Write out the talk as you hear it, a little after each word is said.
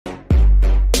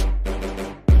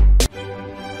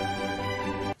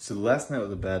So last night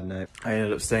was a bad night. I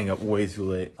ended up staying up way too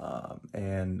late.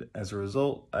 And as a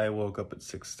result, I woke up at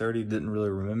 6:30, didn't really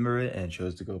remember it, and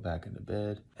chose to go back into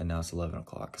bed. And now it's 11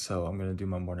 o'clock. So I'm gonna do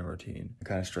my morning routine. I'm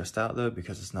kind of stressed out though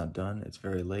because it's not done. It's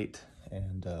very late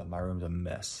and my room's a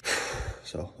mess.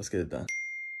 So let's get it done.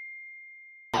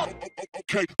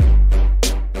 Okay.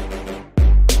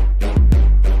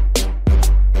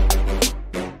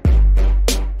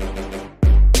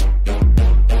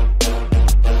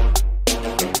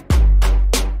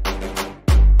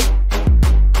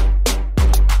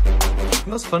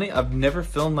 That's funny, I've never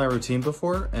filmed my routine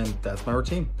before, and that's my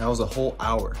routine. That was a whole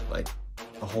hour, like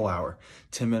a whole hour.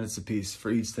 10 minutes a piece for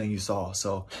each thing you saw,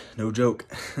 so no joke.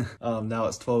 Now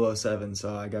it's 12:07,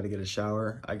 so I gotta get a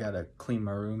shower. I gotta clean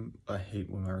my room. I hate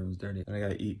when my room's dirty. And I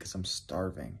gotta eat because I'm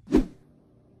starving.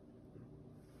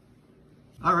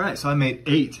 All right, so I made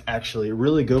 8 actually,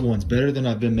 really good ones, better than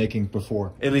I've been making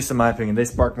before. At least in my opinion, I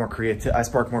sparked more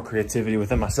creativity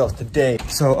within myself today.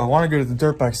 So I wanna go to the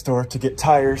dirt bike store to get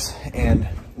tires and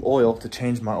oil to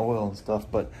change my oil and stuff,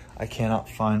 but I cannot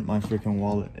find my freaking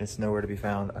wallet. It's nowhere to be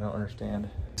found, I don't understand.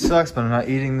 Sucks, but I'm not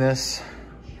eating this.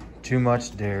 Too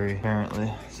much dairy,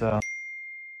 apparently, so.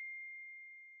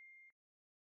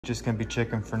 Just gonna be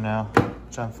chicken for now,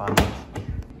 which I'm fine with.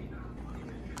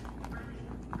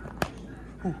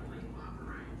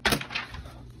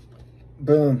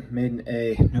 Boom, made an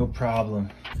A, no problem.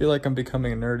 I feel like I'm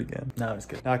becoming a nerd again. No, I'm just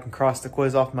kidding. Now I can cross the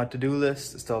quiz off my to-do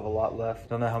list. I still have a lot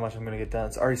left. Don't know how much I'm gonna get done.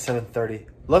 It's already 7:30.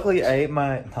 Luckily, I ate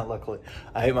my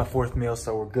 4th meal,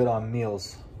 so we're good on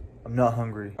meals. I'm not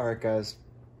hungry. All right, guys,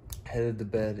 headed to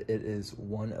bed. It is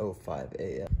 1:05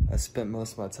 a.m. I spent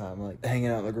most of my time like hanging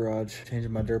out in the garage,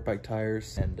 changing my dirt bike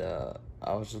tires, and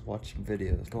I was just watching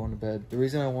videos, going to bed. The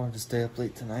reason I wanted to stay up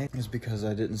late tonight is because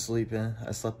I didn't sleep in.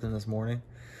 I slept in this morning.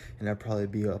 And I'd probably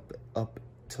be up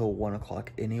till 1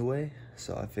 o'clock anyway.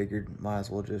 So I figured might as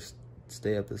well just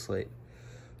stay up this late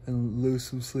and lose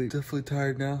some sleep. Definitely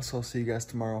tired now, so I'll see you guys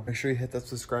tomorrow. Make sure you hit that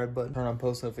subscribe button, turn on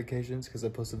post notifications because I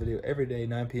post a video every day,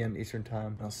 9 p.m. Eastern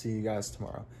time. And I'll see you guys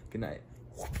tomorrow. Good night.